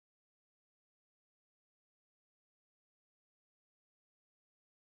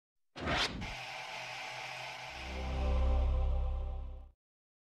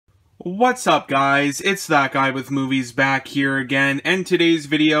What's up, guys? It's that guy with movies back here again, and today's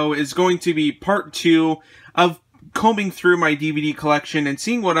video is going to be part 2 of combing through my DVD collection and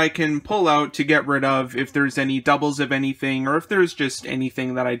seeing what I can pull out to get rid of, if there's any doubles of anything, or if there's just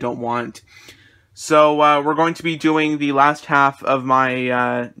anything that I don't want. So, we're going to be doing the last half of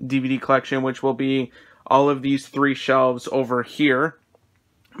my DVD collection, which will be all of these 3 shelves over here,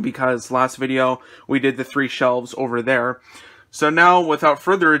 because last video we did the 3 shelves over there. So now, without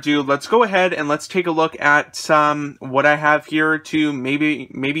further ado, let's go ahead and let's take a look at what I have here to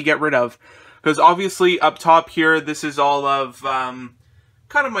maybe get rid of. Because obviously, up top here, this is all of kind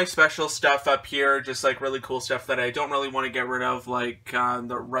of my special stuff up here, just like really cool stuff that I don't really want to get rid of, like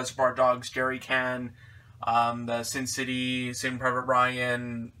the Reservoir Dogs Jerry Can, the Sin City, Saving Private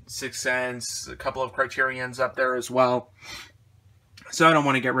Ryan, Sixth Sense, a couple of Criterions up there as well. So I don't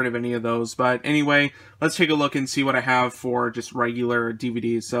want to get rid of any of those. But anyway, let's take a look and see what I have for just regular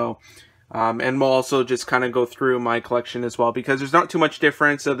DVDs. So, and we'll also just kind of go through my collection as well, because there's not too much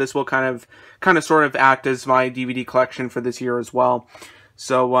difference. So this will kind of sort of act as my DVD collection for this year as well.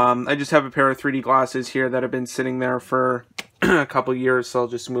 So I just have a pair of 3D glasses here that have been sitting there for a couple years. So I'll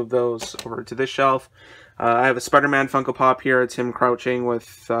just move those over to this shelf. I have a Spider-Man Funko Pop here. It's him crouching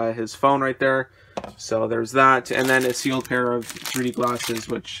with his phone right there. So there's that, and then a sealed pair of 3D glasses,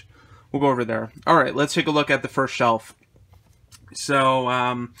 which we'll go over there. Alright, let's take a look at the first shelf.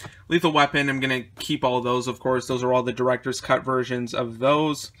 So, Lethal Weapon, I'm going to keep all those, of course. Those are all the director's cut versions of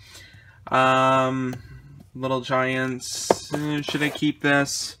those. Little Giants, should I keep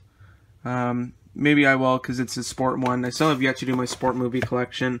this? Maybe I will, because it's a sport one. I still have yet to do my sport movie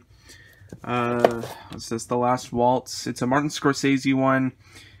collection. What's this? The Last Waltz. It's a Martin Scorsese one,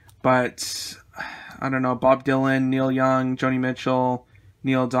 but I don't know, Bob Dylan, Neil Young, Joni Mitchell,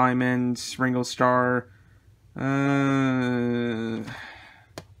 Neil Diamond, Ringo Starr. I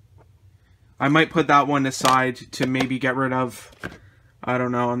might put that one aside to maybe get rid of. I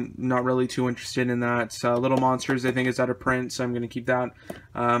don't know, I'm not really too interested in that. Little Monsters, I think, is out of print, so I'm going to keep that.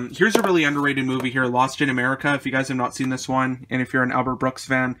 Here's a really underrated movie here, Lost in America, if you guys have not seen this one. And if you're an Albert Brooks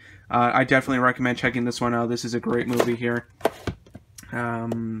fan, I definitely recommend checking this one out. This is a great movie here.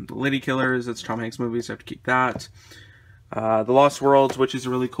 Lady Killers, that's Tom Hanks' movie, so I have to keep that. The Lost Worlds, which is a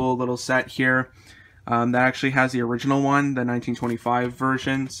really cool little set here. That actually has the original one, the 1925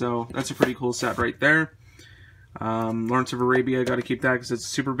 version, so that's a pretty cool set right there. Lawrence of Arabia, got to keep that because it's a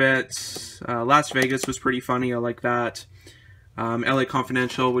super bit. Las Vegas was pretty funny, I like that. LA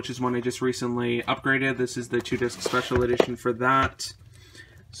Confidential, which is one I just recently upgraded. This is the 2-disc special edition for that,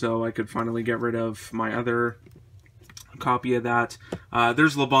 so I could finally get rid of my other copy of that.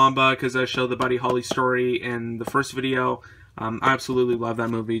 There's La Bamba, because I showed the Buddy Holly story in the first video. I absolutely love that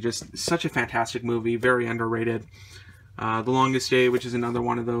movie. Just such a fantastic movie, very underrated. The Longest Day, which is another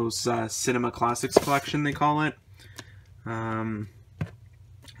one of those cinema classics collection, they call it. I'm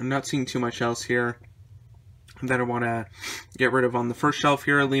not seeing too much else here that I want to get rid of on the first shelf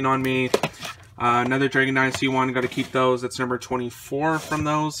here. Lean on Me. Another Dragon Dynasty one, got to keep those. That's number 24 from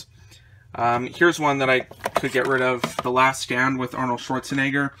those. Here's one that I could get rid of, The Last Stand with Arnold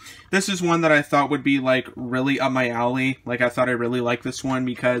Schwarzenegger. This is one that I thought would be, like, really up my alley. Like, I thought I really liked this one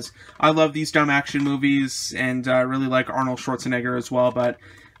because I love these dumb action movies, and I really like Arnold Schwarzenegger as well, but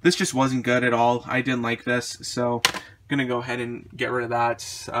this just wasn't good at all. I didn't like this, so I'm gonna go ahead and get rid of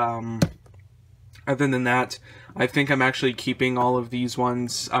that. Other than that, I think I'm actually keeping all of these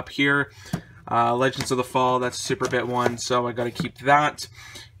ones up here. Legends of the Fall, that's a Super Bit one, so I gotta keep that.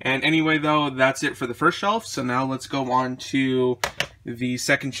 And anyway, though, that's it for the first shelf. So now let's go on to the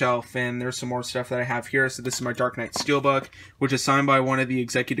second shelf, and there's some more stuff that I have here. So this is my Dark Knight Steelbook, which is signed by one of the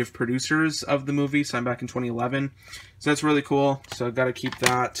executive producers of the movie, signed back in 2011. So that's really cool. So I've got to keep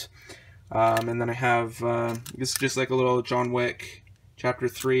that. And then I have, this is just like a little John Wick Chapter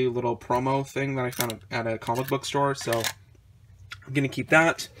 3 little promo thing that I found at a comic book store. So I'm going to keep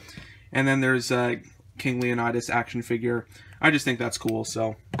that. And then there's King Leonidas action figure. I just think that's cool,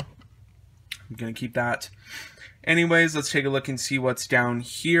 so I'm going to keep that. Anyways, let's take a look and see what's down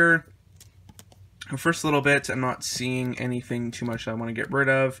here. First little bit, I'm not seeing anything too much I want to get rid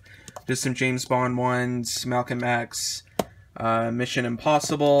of. Just some James Bond ones, Malcolm X, Mission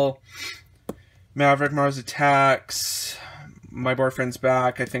Impossible, Maverick Mars Attacks, My Boyfriend's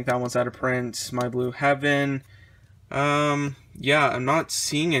Back, I think that one's out of print, My Blue Heaven. Yeah, I'm not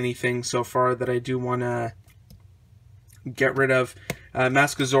seeing anything so far that I do want to get rid of.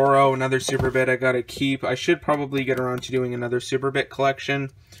 Mask of Zorro, another Super Bit I gotta keep. I should probably get around to doing another Super Bit collection.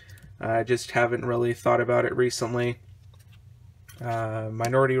 I just haven't really thought about it recently.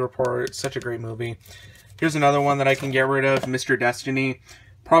 Minority Report, such a great movie. Here's another one that I can get rid of, Mr. Destiny.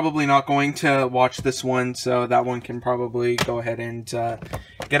 probably not going to watch this one, so that one can probably go ahead and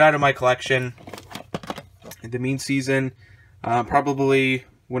get out of my collection. The Mean Season, probably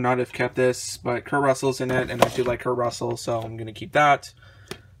would not have kept this, but Kurt Russell's in it, and I do like Kurt Russell, so I'm going to keep that.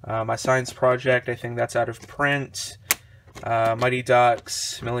 My Science Project, I think that's out of print. Mighty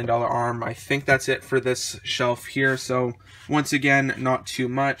Ducks, $1 Million Arm, I think that's it for this shelf here, so once again, not too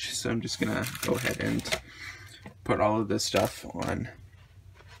much, so I'm just going to go ahead and put all of this stuff on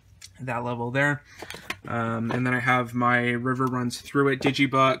that level there. And then I have my River Runs Through It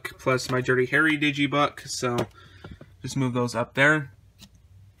digibook, plus my Dirty Harry digibook, so just move those up there.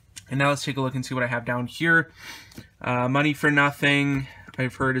 And now let's take a look and see what I have down here. Money for Nothing,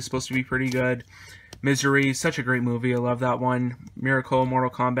 I've heard is supposed to be pretty good. Misery, such a great movie, I love that one. Miracle,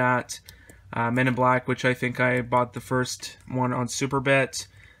 Mortal Kombat, Men in Black, which I think I bought the first one on Superbit,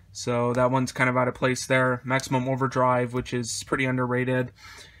 so that one's kind of out of place there. Maximum Overdrive, which is pretty underrated.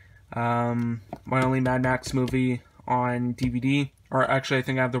 My only Mad Max movie on DVD, or actually I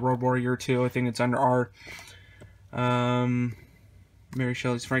think I have the Road Warrior too, I think it's under R. Mary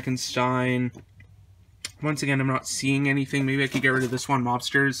Shelley's Frankenstein. Once again, I'm not seeing anything. Maybe I could get rid of this one,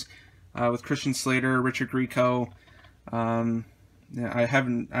 Mobsters, with Christian Slater, Richard Grieco. Yeah, I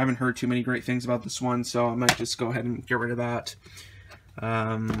haven't heard too many great things about this one, so I might just go ahead and get rid of that.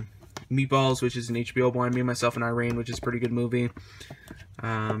 Meatballs, which is an HBO one, Me, Myself, and Irene, which is a pretty good movie.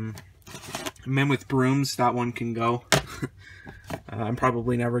 Men with Brooms, that one can go. I'm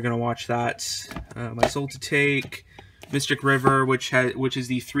probably never going to watch that. My Soul to Take, Mystic River, which is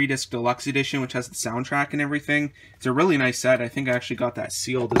the 3-disc deluxe edition, which has the soundtrack and everything. It's a really nice set. I think I actually got that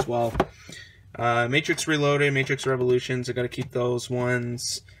sealed as well. Matrix Reloaded, Matrix Revolutions, I got to keep those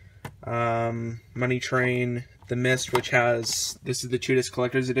ones. Money Train, The Mist, which has, this is the 2-disc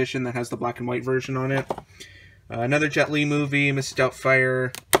collector's edition that has the black and white version on it. Another Jet Li movie, Mrs.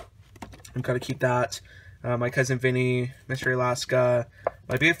 Doubtfire, I've got to keep that. My Cousin Vinny, Mystery Alaska,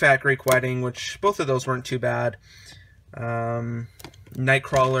 My Big Fat Greek Wedding, which both of those weren't too bad.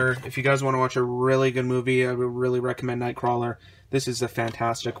 Nightcrawler, if you guys want to watch a really good movie, I would really recommend Nightcrawler. This is a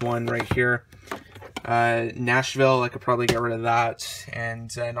fantastic one right here. Nashville, I could probably get rid of that,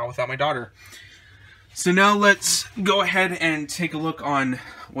 and Not Without My Daughter. So now let's go ahead and take a look on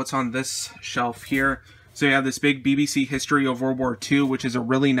what's on this shelf here. So you have this big BBC History of World War II, which is a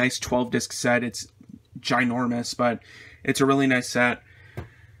really nice 12-disc set. It's ginormous, but it's a really nice set.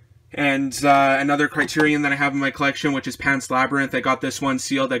 And another Criterion that I have in my collection, which is Pan's Labyrinth. I got this one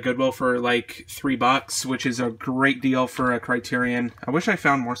sealed at Goodwill for like $3, which is a great deal for a Criterion. I wish I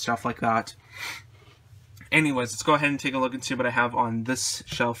found more stuff like that. Anyways, let's go ahead and take a look and see what I have on this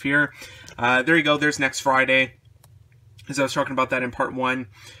shelf here. There you go, there's Next Friday. As I was talking about that in part 1.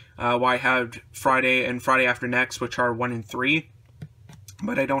 Why I have Friday and Friday After Next, which are 1 and 3.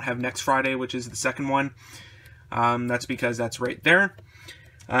 But I don't have Next Friday, which is the second one. That's because that's right there.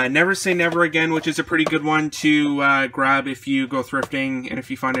 Never Say Never Again, which is a pretty good one to grab if you go thrifting, and if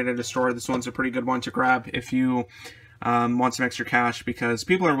you find it at a store, this one's a pretty good one to grab if you want some extra cash, because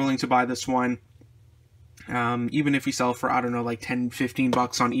people are willing to buy this one, even if you sell for, I don't know, like 10, 15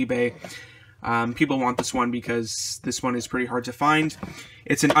 bucks on eBay. People want this one because this one is pretty hard to find.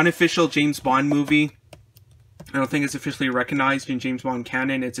 It's an unofficial James Bond movie. I don't think it's officially recognized in James Bond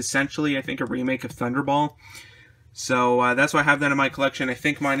canon. It's essentially, I think, a remake of Thunderball. So that's why I have that in my collection. I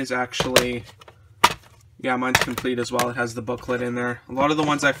think mine is actually, yeah, mine's complete as well. It has the booklet in there. A lot of the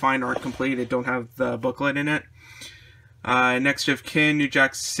ones I find aren't complete. It don't have the booklet in it. Next of Kin, New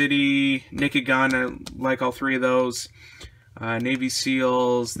Jack City, Naked Gun, I like all 3 of those. Navy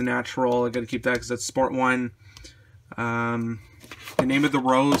SEALs, The Natural, I gotta keep that because that's a sport one. The Name of the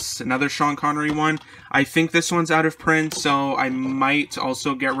Rose, another Sean Connery one. I think this one's out of print, so I might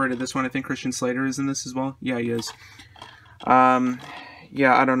also get rid of this one. I think Christian Slater is in this as well. Yeah, he is.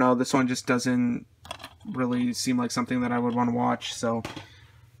 Yeah, I don't know. This one just doesn't really seem like something that I would want to watch, so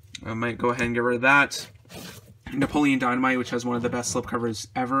I might go ahead and get rid of that. Napoleon Dynamite, which has one of the best slipcovers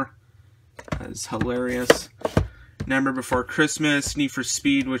ever. That is hilarious. Nightmare Before Christmas, Need for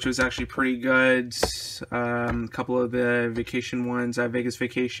Speed, which was actually pretty good. A couple of the vacation ones, Vegas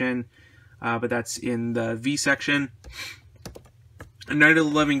Vacation, but that's in the V section. Night of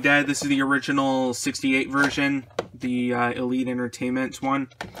the Living Dead, this is the original 68 version, the Elite Entertainment one,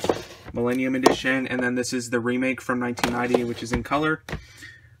 Millennium Edition, and then this is the remake from 1990, which is in color.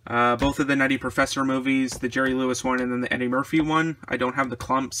 Both of the Nutty Professor movies, the Jerry Lewis one and then the Eddie Murphy one. I don't have the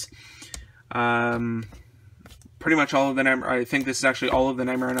clumps. Pretty much all of the I think this is actually all of the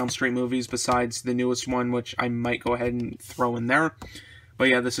Nightmare on Elm Street movies besides the newest one, which I might go ahead and throw in there. But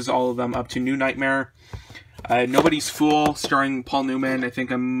yeah, this is all of them up to New Nightmare. Nobody's Fool, starring Paul Newman. I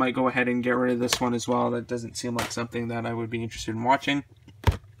think I might go ahead and get rid of this one as well. That doesn't seem like something that I would be interested in watching.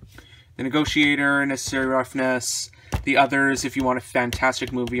 The Negotiator, Necessary Roughness. The Others, if you want a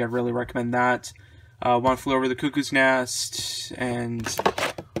fantastic movie, I'd really recommend that. One Flew Over the Cuckoo's Nest, and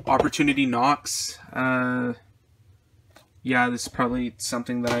Opportunity Knocks. Yeah, this is probably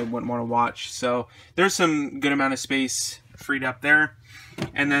something that I wouldn't want to watch. So there's some good amount of space freed up there.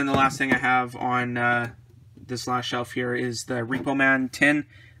 And then the last thing I have on this last shelf here is the Repo Man tin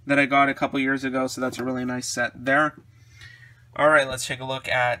that I got a couple years ago. So that's a really nice set there. All right, let's take a look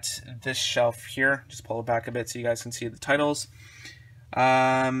at this shelf here. Just pull it back a bit so you guys can see the titles.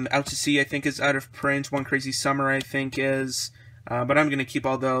 Out to Sea, I think, is out of print. One Crazy Summer, I think, is. But I'm going to keep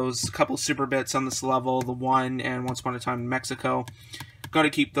all those. A couple super bits on this level, The One and Once Upon a Time in Mexico. Got to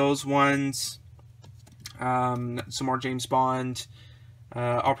keep those ones. Some more James Bond.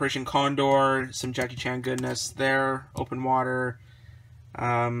 Operation Condor, some Jackie Chan goodness there. Open Water.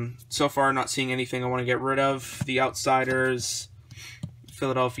 So far, not seeing anything I want to get rid of. The Outsiders.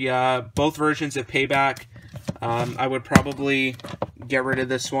 Philadelphia. Both versions of Payback. I would probably get rid of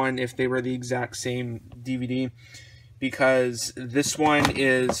this one if they were the exact same DVD, because this one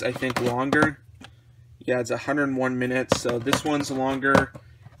is, I think, longer. Yeah, it's 101 minutes, so this one's longer.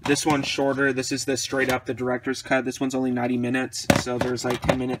 This one's shorter. This is the straight up, the director's cut. This one's only 90 minutes, so there's like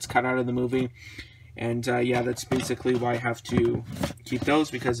 10 minutes cut out of the movie. And yeah, that's basically why I have to keep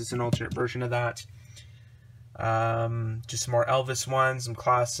those, because it's an alternate version of that. Just some more Elvis ones, some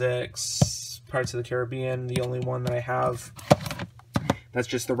classics, Pirates of the Caribbean, the only one that I have. That's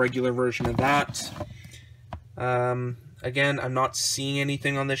just the regular version of that. Again, I'm not seeing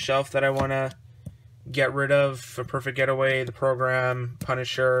anything on this shelf that I want to get rid of. A Perfect Getaway, The Program,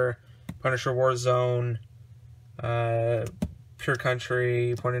 Punisher, Punisher Warzone, Pure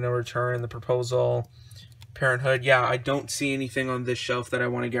Country, Point of No Return, The Proposal, Parenthood. Yeah, I don't see anything on this shelf that I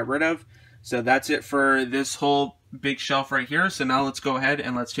want to get rid of. So that's it for this whole big shelf right here. So now let's go ahead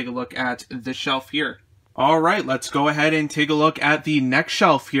and let's take a look at this shelf here. All right, let's go ahead and take a look at the next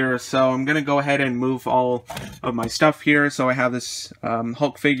shelf here. So I'm going to go ahead and move all of my stuff here. So I have this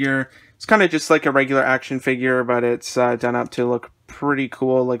Hulk figure. It's kind of just like a regular action figure, but it's done up to look pretty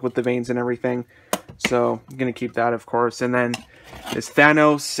cool, like with the veins and everything. So I'm going to keep that, of course. And then this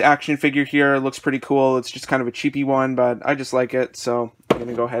Thanos action figure here looks pretty cool. It's just kind of a cheapy one, but I just like it. So I'm going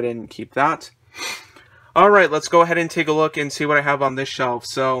to go ahead and keep that. All right, let's go ahead and take a look and see what I have on this shelf.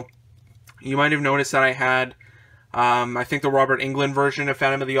 So you might have noticed that I had, I think, the Robert Englund version of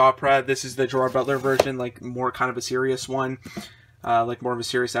Phantom of the Opera. This is the Gerard Butler version, like more kind of a serious one. Like more of a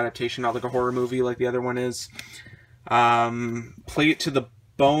serious adaptation, not like a horror movie like the other one is. Play It to the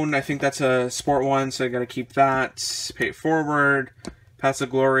Bone, I think that's a sport one, so I gotta keep that. Pay It Forward, Paths of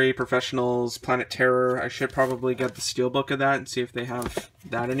Glory, Professionals, Planet Terror. I should probably get the steelbook of that and see if they have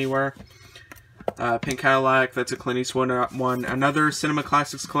that anywhere. Pink Cadillac, that's a Clint Eastwood one. Another Cinema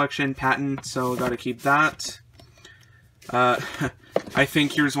Classics Collection, Patton, so gotta keep that. I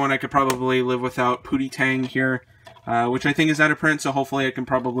think here's one I could probably live without, Pootie Tang here, which I think is out of print, so hopefully I can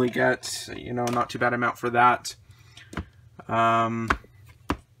probably get, you know, not too bad amount for that.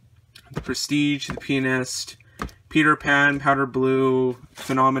 The Prestige, The Pianist, Peter Pan, Powder Blue,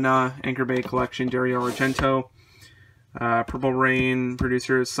 Phenomena, Anchor Bay Collection, Dario Argento, Purple Rain,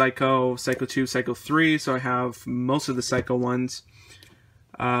 producers Psycho, Psycho 2, Psycho 3, so I have most of the Psycho ones.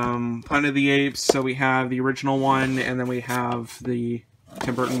 Planet of the Apes, so we have the original one, and then we have the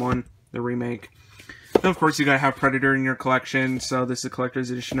Tim Burton one, the remake. And of course you gotta have Predator in your collection, so this is collector's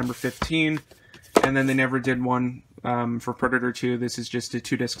edition number 15, and then they never did one for Predator 2, this is just a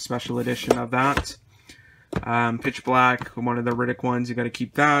 2-disc special edition of that. Pitch Black, one of the Riddick ones, you gotta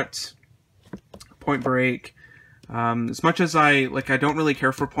keep that. Point Break. As much as I don't really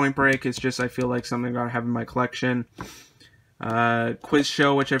care for Point Break, it's just I feel like something I gotta have in my collection. Quiz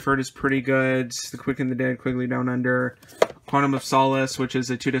Show, which I've heard is pretty good. The Quick and the Dead, Quigley Down Under. Quantum of Solace, which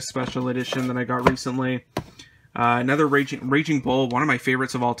is a 2-disc special edition that I got recently. Another Raging Bull, one of my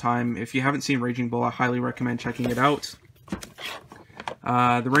favorites of all time. If you haven't seen Raging Bull, I highly recommend checking it out.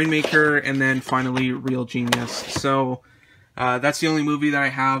 The Rainmaker, and then finally Real Genius. So that's the only movie that I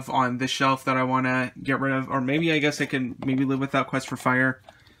have on this shelf that I want to get rid of. Or maybe I guess I can maybe live without Quest for Fire.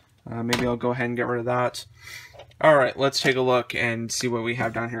 Maybe I'll go ahead and get rid of that. Alright, let's take a look and see what we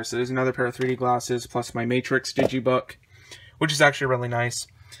have down here. So there's another pair of 3D glasses, plus my Matrix digibook, which is actually really nice.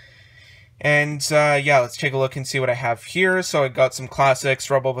 And yeah, let's take a look and see what I have here. So I got some classics,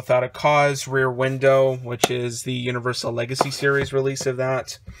 Rebel Without a Cause, Rear Window, which is the Universal Legacy series release of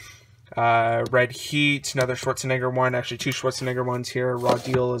that. Red Heat, another Schwarzenegger one, actually 2 Schwarzenegger ones here, Raw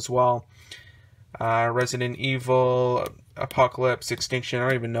Deal as well. Resident Evil, Apocalypse, Extinction. I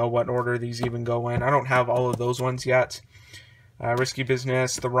don't even know what order these even go in. I don't have all of those ones yet. Risky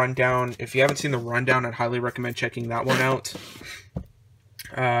Business, The Rundown. If you haven't seen The Rundown, I'd highly recommend checking that one out.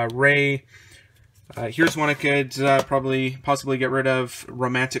 Ray. Here's one I could possibly get rid of.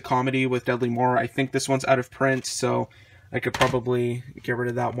 Romantic Comedy with Dudley Moore. I think this one's out of print, so I could probably get rid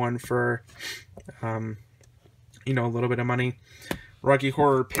of that one for, you know, a little bit of money. Rocky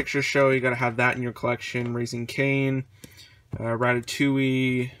Horror Picture Show, you gotta have that in your collection. Raising Cain,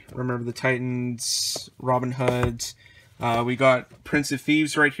 Ratatouille, Remember the Titans, Robin Hood. We got Prince of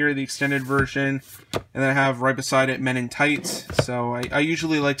Thieves right here, the extended version. And then I have right beside it Men in Tights. So I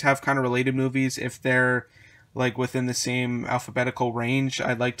usually like to have kind of related movies if they're like within the same alphabetical range.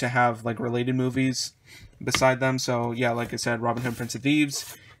 I'd like to have like related movies beside them. So yeah, like I said, Robin Hood, Prince of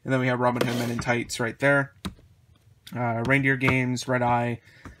Thieves. And then we have Robin Hood, Men in Tights right there. Reindeer Games, Red Eye.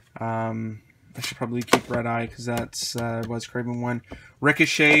 I should probably keep Red Eye because that's Wes Craven one.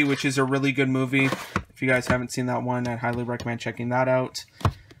 Ricochet, which is a really good movie. If you guys haven't seen that one, I'd highly recommend checking that out.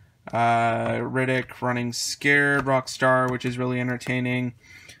 Riddick, Running Scared, Rockstar, which is really entertaining.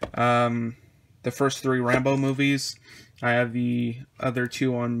 The first 3 Rambo movies. I have the other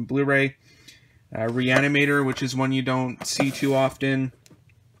 2 on Blu-ray. Reanimator, which is one you don't see too often.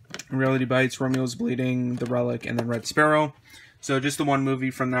 Reality Bites, Romeo's Bleeding, The Relic, and then Red Sparrow. So just the one movie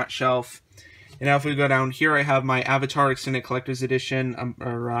from that shelf. And now if we go down here, I have my Avatar Extended Collector's Edition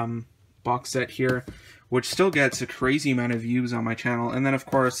box set here, which still gets a crazy amount of views on my channel. And then, of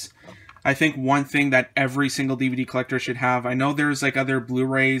course, I think one thing that every single DVD collector should have, I know there's like other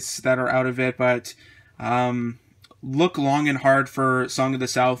Blu-rays that are out of it, but look long and hard for Song of the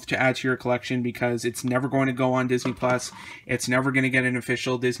South to add to your collection because it's never going to go on Disney+. It's never going to get an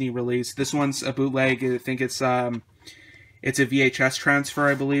official Disney release. This one's a bootleg. I think it's a VHS transfer,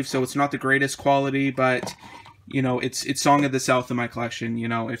 I believe, so it's not the greatest quality, but you know, it's Song of the South in my collection. You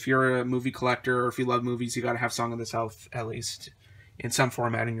know, if you're a movie collector or if you love movies, you got to have Song of the South at least in some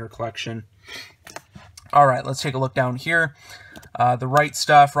format in your collection. All right, let's take a look down here. The Right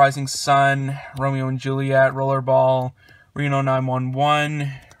Stuff, Rising Sun, Romeo and Juliet, Rollerball, Reno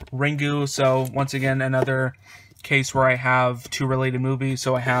 911, Ringu. So once again, another case where I have 2 related movies.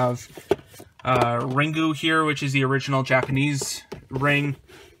 So I have Ringu here, which is the original Japanese Ring.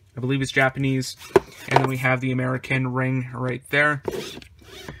 I believe it's Japanese. And then we have the American Ring right there.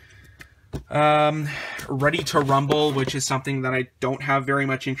 Ready to Rumble, which is something that I don't have very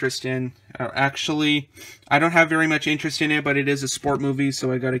much interest in. Actually, I don't have very much interest in it, but it is a sport movie,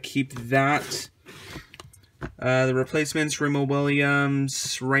 so I gotta keep that. The Replacements, Remo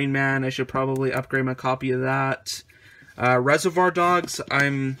Williams, Rain Man, I should probably upgrade my copy of that. Reservoir Dogs,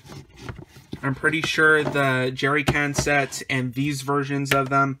 I'm pretty sure the Jerry Can set and these versions of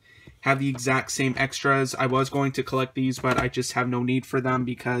them have the exact same extras. I was going to collect these, but I just have no need for them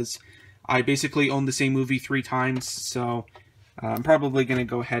because I basically own the same movie 3 times, so I'm probably going to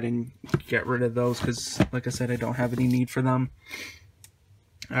go ahead and get rid of those because, like I said, I don't have any need for them.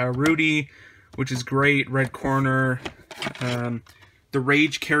 Rudy, which is great. Red Corner. The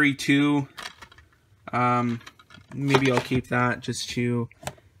Rage Carry 2. Maybe I'll keep that just to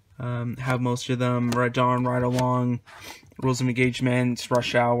have most of them. Red Dawn, Ride Along, Rules of Engagement,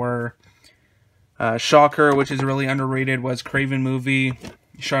 Rush Hour. Shocker, which is a really underrated Wes Craven movie.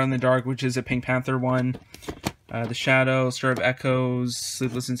 Shot in the Dark, which is a Pink Panther one. The Shadow, Stir of Echoes,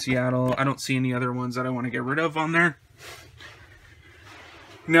 Sleepless in Seattle. I don't see any other ones that I want to get rid of on there.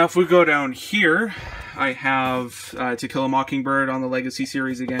 Now, if we go down here, I have To Kill a Mockingbird on the Legacy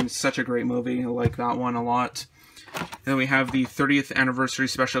series again. Such a great movie. I like that one a lot. Then we have the 30th Anniversary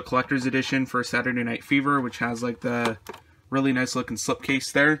Special Collector's Edition for Saturday Night Fever, which has like the really nice looking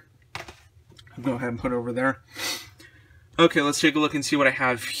slipcase there. I'll go ahead and put it over there. Okay, let's take a look and see what I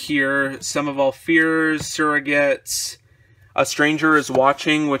have here. Sum of All Fears, Surrogates, A Stranger is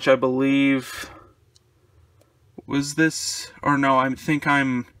Watching, which I believe was this, or no, I think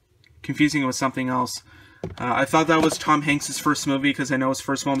I'm confusing it with something else. I thought that was Tom Hanks' first movie because I know his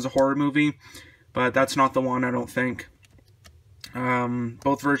first one was a horror movie, but that's not the one, I don't think.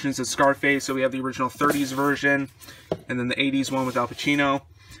 Both versions of Scarface, so we have the original 30s version, and then the 80s one with Al Pacino.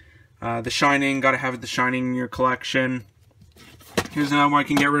 The Shining, gotta have The Shining in your collection. Here's another one I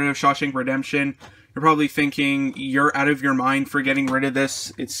can get rid of, Shawshank Redemption. You're probably thinking, you're out of your mind for getting rid of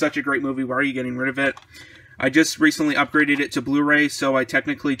this. It's such a great movie, why are you getting rid of it? I just recently upgraded it to Blu-ray, so I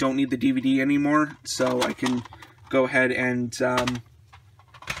technically don't need the DVD anymore. So I can go ahead and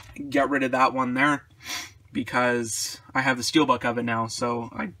get rid of that one there, because I have the steelbook of it now, so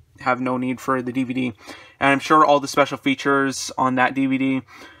I have no need for the DVD. And I'm sure all the special features on that DVD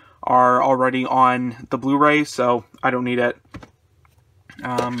are already on the Blu-ray, so I don't need it.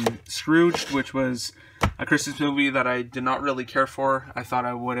 Scrooged, which was a Christmas movie that I did not really care for. I thought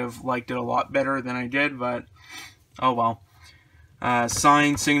I would have liked it a lot better than I did, but oh well.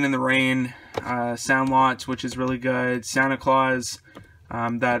 Sign, Singing in the Rain, Sandlot, which is really good. Santa Claus,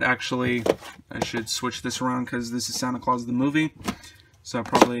 that actually, I should switch this around because this is Santa Claus the movie. So I'll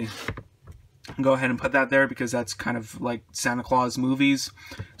probably go ahead and put that there because that's kind of like Santa Claus movies.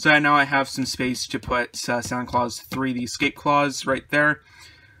 So now I have some space to put Santa Claus 3, The Escape Clause right there.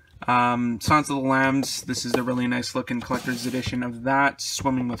 Silence of the Lambs, this is a really nice looking collector's edition of that.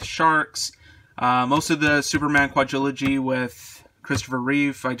 Swimming with Sharks. Most of the Superman quadrilogy with Christopher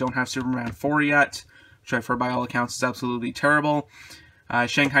Reeve. I don't have Superman 4 yet, which I've heard by all accounts is absolutely terrible.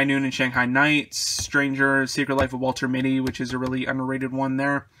 Shanghai Noon and Shanghai Nights. Stranger, Secret Life of Walter Mitty, which is a really underrated one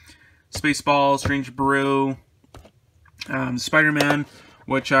there. Spaceball, Strange Brew. Spider-Man,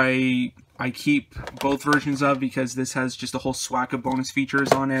 which I keep both versions of because this has just a whole swag of bonus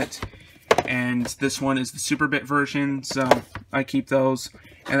features on it. And this one is the Super Bit version, so I keep those.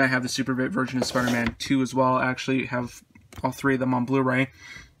 And I have the Super Bit version of Spider-Man 2 as well. I actually have all 3 of them on Blu-ray.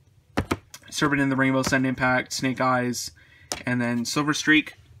 Serpent in the Rainbow, Sudden Impact, Snake Eyes, and then Silver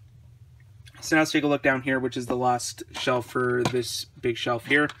Streak. So now let's take a look down here, which is the last shelf for this big shelf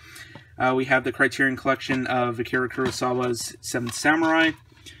here. We have the Criterion Collection of Akira Kurosawa's Seventh Samurai.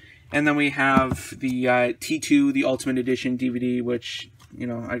 And then we have the T2, the Ultimate Edition DVD, which, you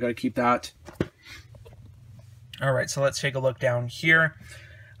know, I gotta keep that. Alright, so let's take a look down here.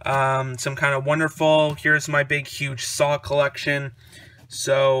 Some kind of wonderful, here's my big, huge Saw collection.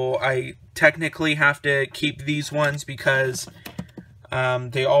 So I technically have to keep these ones because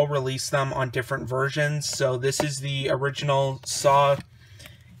they all release them on different versions. So this is the original Saw,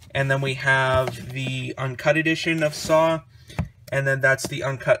 and then we have the uncut edition of Saw, and then that's the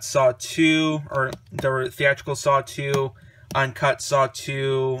uncut Saw 2, or the theatrical Saw 2, uncut Saw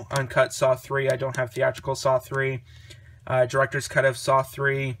 2, uncut Saw 3. I don't have theatrical Saw 3. Director's cut of Saw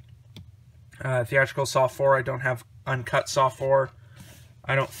 3. Theatrical Saw 4. I don't have uncut Saw 4.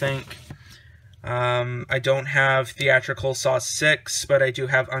 I don't think. I don't have theatrical Saw 6, but I do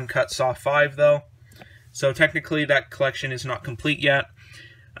have uncut Saw 5, though. So technically that collection is not complete yet.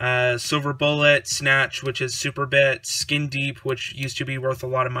 Silver Bullet, Snatch, which is Super Bit, Skin Deep, which used to be worth a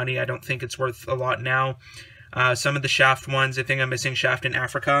lot of money. I don't think it's worth a lot now. Some of the Shaft ones, I think I'm missing Shaft in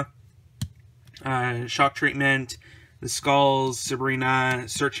Africa. Shock Treatment, The Skulls, Sabrina,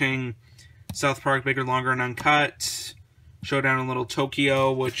 Searching, South Park, Bigger, Longer, and Uncut. Showdown in Little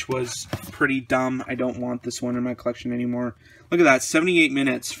Tokyo, which was pretty dumb. I don't want this one in my collection anymore. Look at that, 78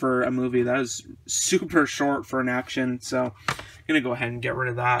 minutes for a movie. That is super short for an action, so I'm going to go ahead and get rid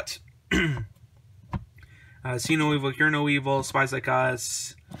of that. See No Evil, Hear No Evil, Spies Like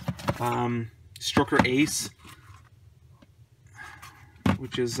Us, Stroker Ace,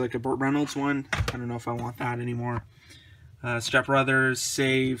 which is like a Burt Reynolds one. I don't know if I want that anymore. Step Brothers,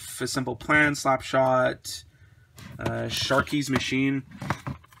 Safe, A Simple Plan, Slapshot, Sharky's Machine.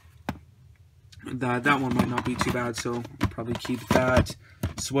 That one might not be too bad, so I'll probably keep that.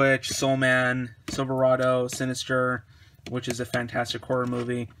 Switch, Soul Man, Silverado, Sinister, which is a fantastic horror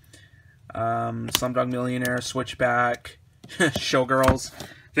movie. Slumdog Millionaire, Switchback, Showgirls.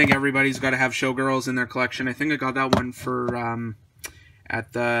 I think everybody's got to have Showgirls in their collection. I think I got that one for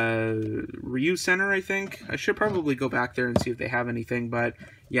at the Ryu Center, I think. I should probably go back there and see if they have anything, but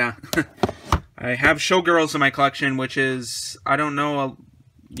yeah. I have Showgirls in my collection, which is, I don't know,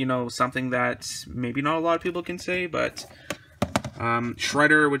 you know, something that maybe not a lot of people can say, but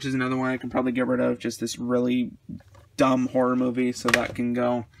Shredder, which is another one I can probably get rid of, just this really dumb horror movie, so that can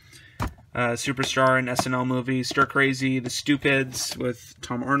go. Superstar, an SNL movie. Stir Crazy, The Stupids with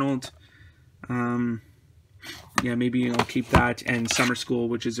Tom Arnold. Yeah, maybe I'll keep that, and Summer School,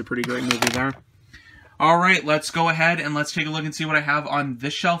 which is a pretty great movie there. Alright, let's go ahead and let's take a look and see what I have on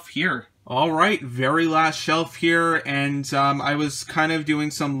this shelf here. Alright, very last shelf here, and I was kind of doing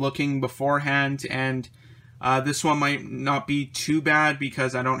some looking beforehand, and this one might not be too bad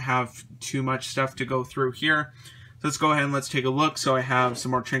because I don't have too much stuff to go through here. So let's go ahead and let's take a look. So I have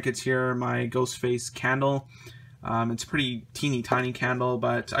some more trinkets here, my Ghostface candle. It's a pretty teeny tiny candle,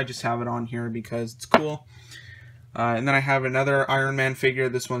 but I just have it on here because it's cool. And then I have another Iron Man figure.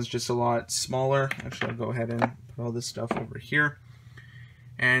 This one's just a lot smaller. Actually, I'll go ahead and put all this stuff over here.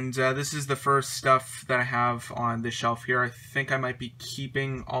 And this is the first stuff that I have on this shelf here. I think I might be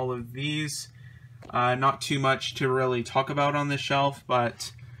keeping all of these. Not too much to really talk about on this shelf,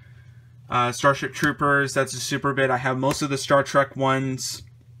 but Starship Troopers, that's a super bit. I have most of the Star Trek ones,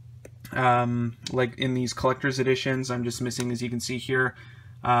 like in these collector's editions. I'm just missing, as you can see here,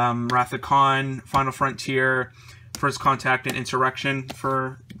 Wrath of Khan, Final Frontier, First Contact, and Insurrection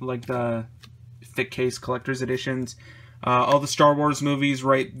for like the thick case collector's editions. All the Star Wars movies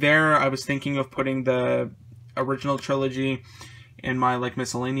right there. I was thinking of putting the original trilogy in my like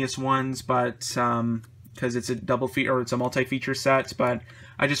miscellaneous ones, but because it's a double feature or it's a multi-feature set, but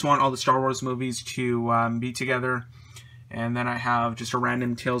I just want all the Star Wars movies to be together. And then I have just a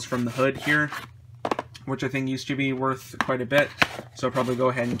random Tales from the Hood here, which I think used to be worth quite a bit, so I'll probably go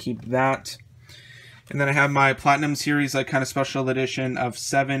ahead and keep that. And then I have my Platinum Series, like kind of special edition of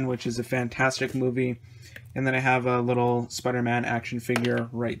 7, which is a fantastic movie. And then I have a little Spider-Man action figure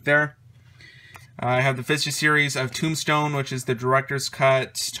right there. I have the Vista series of Tombstone, which is the director's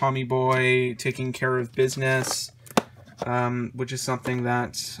cut, Tommy Boy taking care of business, which is something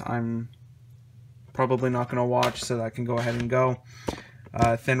that I'm probably not going to watch, so that can go ahead and go.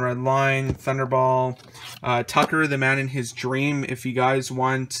 Thin Red Line, Thunderball, Tucker, The Man in His Dream. If you guys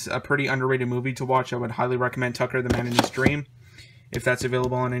want a pretty underrated movie to watch, I would highly recommend Tucker, The Man in His Dream, if that's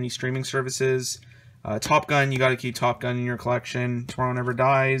available on any streaming services. Top Gun, you got to keep Top Gun in your collection. Tomorrow Never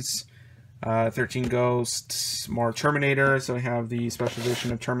Dies, 13 Ghosts, more Terminator. So we have the special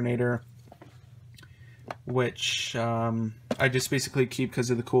edition of Terminator, which I just basically keep because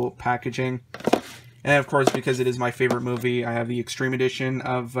of the cool packaging. And of course, because it is my favorite movie, I have the Extreme Edition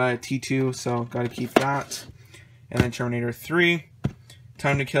of T2, so got to keep that. And then Terminator 3,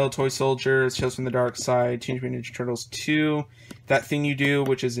 Time to Kill, Toy Soldiers, Tales from the Dark Side, Teenage Mutant Ninja Turtles 2, That Thing You Do,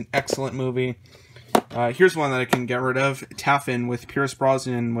 which is an excellent movie. Here's one that I can get rid of, Taffin with Pierce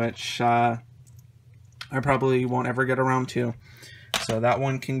Brosnan, which I probably won't ever get around to. So that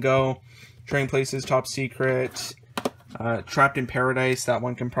one can go. Trading Places, Top Secret, Trapped in Paradise, that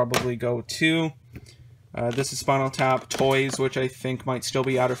one can probably go too. This is Spinal Tap, Toys, which I think might still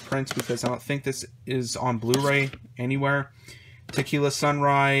be out of print because I don't think this is on Blu-ray anywhere. Tequila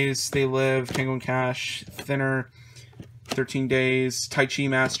Sunrise, They Live, Tango and Cash, Thinner, 13 Days, Tai Chi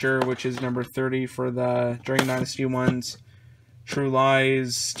Master, which is number 30 for the Dragon Dynasty ones. True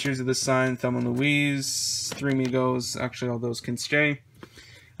Lies, Tears of the Sun, Thelma and Louise, Three Amigos, actually all those can stay.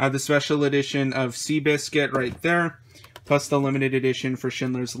 The special edition of Seabiscuit right there, plus the limited edition for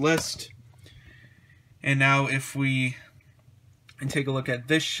Schindler's List. And now if we take a look at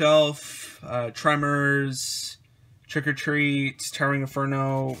this shelf, Tremors, Trick or Treat, Towering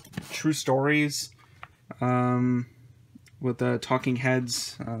Inferno, True Stories, with the talking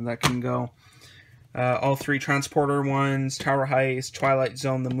heads, that can go. All 3 Transporter ones, Tower Heist, Twilight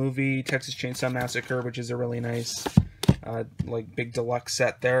Zone, the movie, Texas Chainsaw Massacre, which is a really nice, like, big deluxe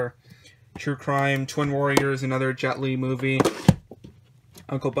set there. True Crime, Twin Warriors, another Jet Li movie.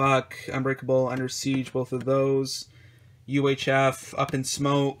 Uncle Buck, Unbreakable, Under Siege, both of those. UHF, Up in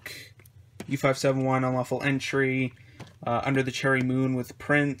Smoke, U571, Unlawful Entry, Under the Cherry Moon with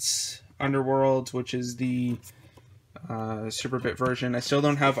Prince, Underworld, which is the Superbit version. I still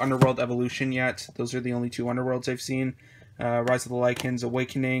don't have Underworld Evolution yet. Those are the only 2 Underworlds I've seen. Rise of the Lycans,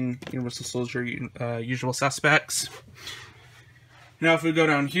 Awakening, Universal Soldier, Usual Suspects. Now if we go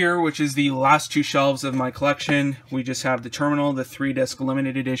down here, which is the last 2 shelves of my collection, we just have the Terminal, the 3-disc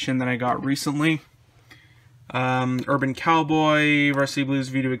limited edition that I got recently. Urban Cowboy, Varsity Blues,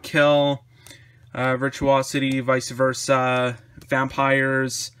 View to a Kill, Virtuosity, Vice Versa,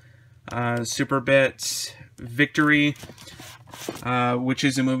 Vampires, Superbit, Victory, which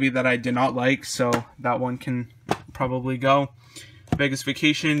is a movie that I did not like, so that one can probably go. Vegas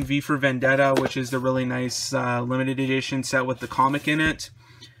Vacation, V for Vendetta, which is the really nice limited edition set with the comic in it.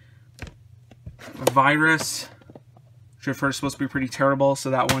 Virus, which I've heard is supposed to be pretty terrible, so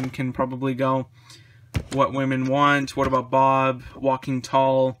that one can probably go. What Women Want, What About Bob, Walking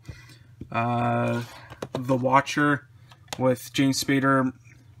Tall, The Watcher with James Spader.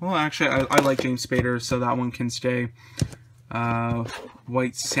 Well, actually, I like James Spader, so that one can stay.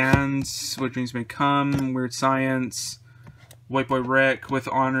 White Sands, What Dreams May Come, Weird Science, White Boy Rick with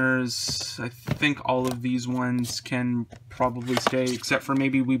Honors. I think all of these ones can probably stay, except for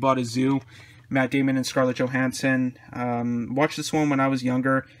maybe We Bought a Zoo, Matt Damon and Scarlett Johansson. Watched this one when I was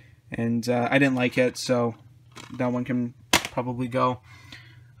younger, and I didn't like it, so that one can probably go.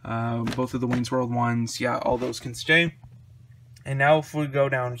 Both of the Wayne's World ones, yeah, all those can stay. And now if we go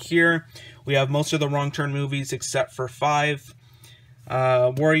down here, we have most of the Wrong Turn movies except for 5.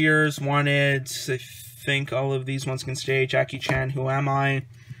 Warriors, Wanted, I think all of these ones can stay. Jackie Chan, Who Am I?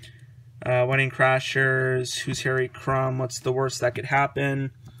 Wedding Crashers, Who's Harry Crumb, What's the Worst That Could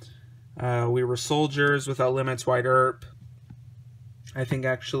Happen? We Were Soldiers, Without Limits, Wide Earp. I think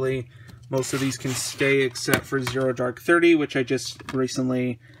actually most of these can stay except for Zero Dark 30, which I just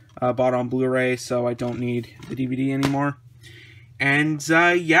recently bought on Blu-ray, so I don't need the DVD anymore. And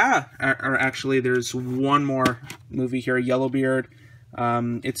yeah, or actually there's one more movie here, Yellowbeard.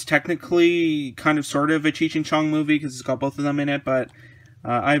 It's technically kind of sort of a Cheech and Chong movie because it's got both of them in it, but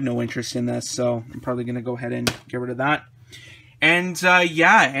I have no interest in this, so I'm probably going to go ahead and get rid of that. And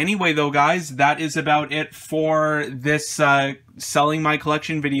yeah, anyway though guys, that is about it for this selling my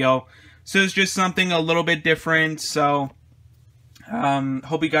collection video. So it's just something a little bit different, so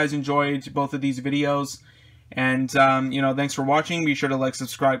hope you guys enjoyed both of these videos. And, you know, thanks for watching. Be sure to like,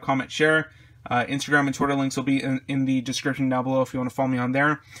 subscribe, comment, share. Instagram and Twitter links will be in the description down below if you want to follow me on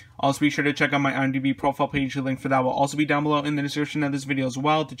there. Also, be sure to check out my IMDb profile page. The link for that will also be down below in the description of this video as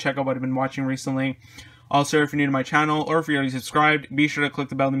well to check out what I've been watching recently. Also, if you're new to my channel or if you're already subscribed, be sure to click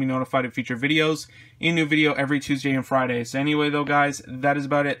the bell to be notified of future videos. A new video every Tuesday and Friday. So anyway, though, guys, that is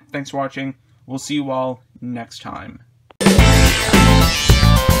about it. Thanks for watching. We'll see you all next time.